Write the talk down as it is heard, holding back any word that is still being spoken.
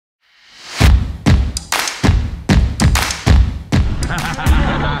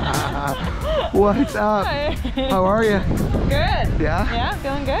What's up? Hi. How are you? Good. Yeah? Yeah,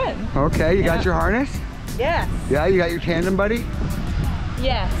 feeling good. Okay, you got your harness? Yes. Yeah, you got your tandem buddy?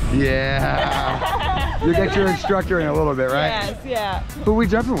 Yes. Yeah. You'll get your instructor in a little bit, right? Yes, yeah. Who are we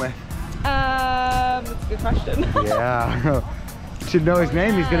jumping with? That's a good question. Yeah. Should know his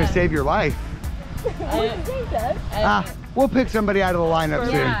name, he's gonna save your life. We'll pick somebody out of the lineup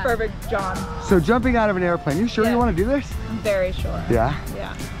soon. Perfect, John. So jumping out of an airplane, you sure you want to do this? I'm very sure. Yeah?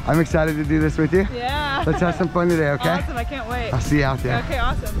 Yeah. I'm excited to do this with you. Yeah. Let's have some fun today, okay? Awesome, I can't wait. I'll see you out there. Okay,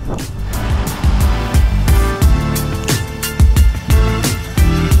 awesome.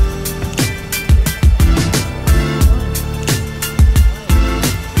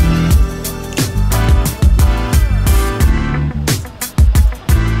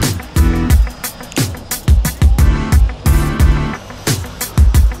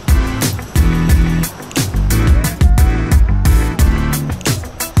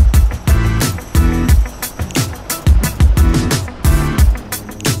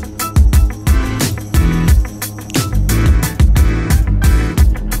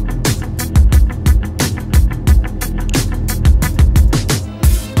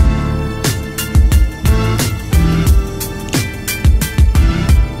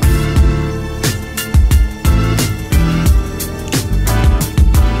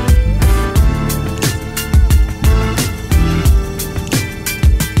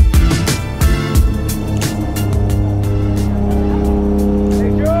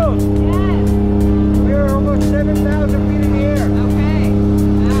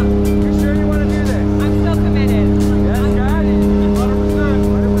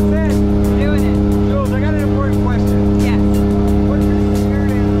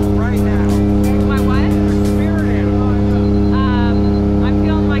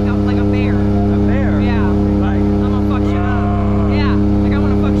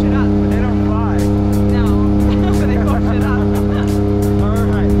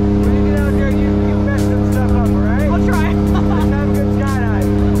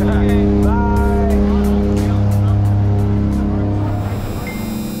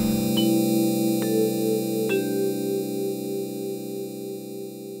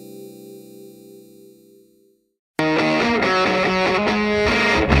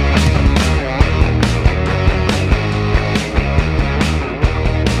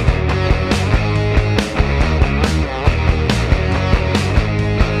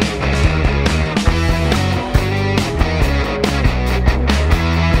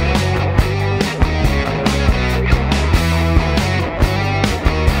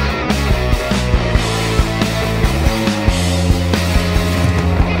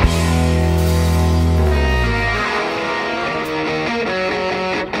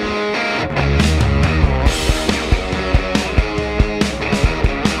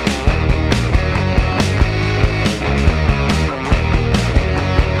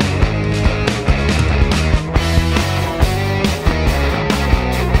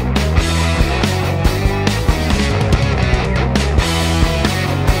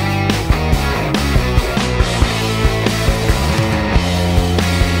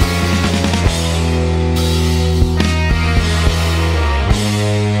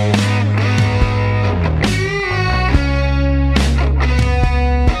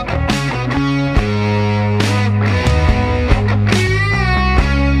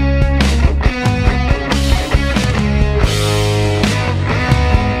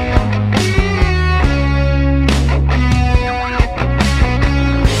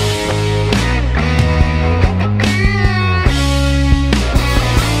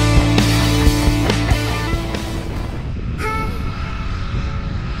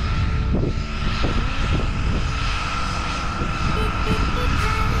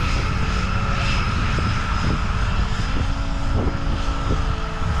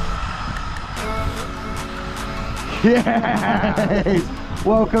 Yes!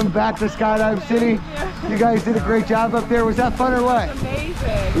 Welcome back to Skydive City. You guys did a great job up there. Was that fun or what?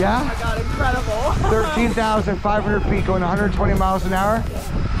 Amazing. Yeah? Oh my God, incredible. 13,500 feet going 120 miles an hour.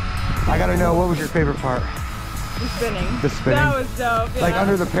 I gotta know, what was your favorite part? The spinning. The spinning? That was dope. Yeah. Like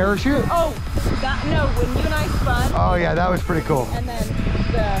under the parachute? Oh, no, when you and I spun. Oh yeah, that was pretty cool. And then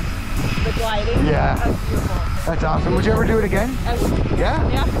the gliding. Yeah. That's beautiful. That's awesome. Would you ever do it again? I would. Yeah?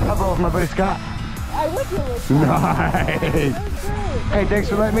 Yeah. How about with my buddy Scott? I would do it. Nice. That was great. Hey, thanks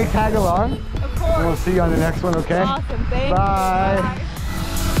for letting me tag along. Of course. And we'll see you on the next one, okay? Awesome. Thank you. Bye.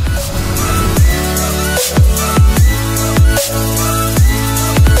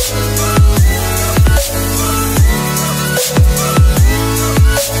 Bye.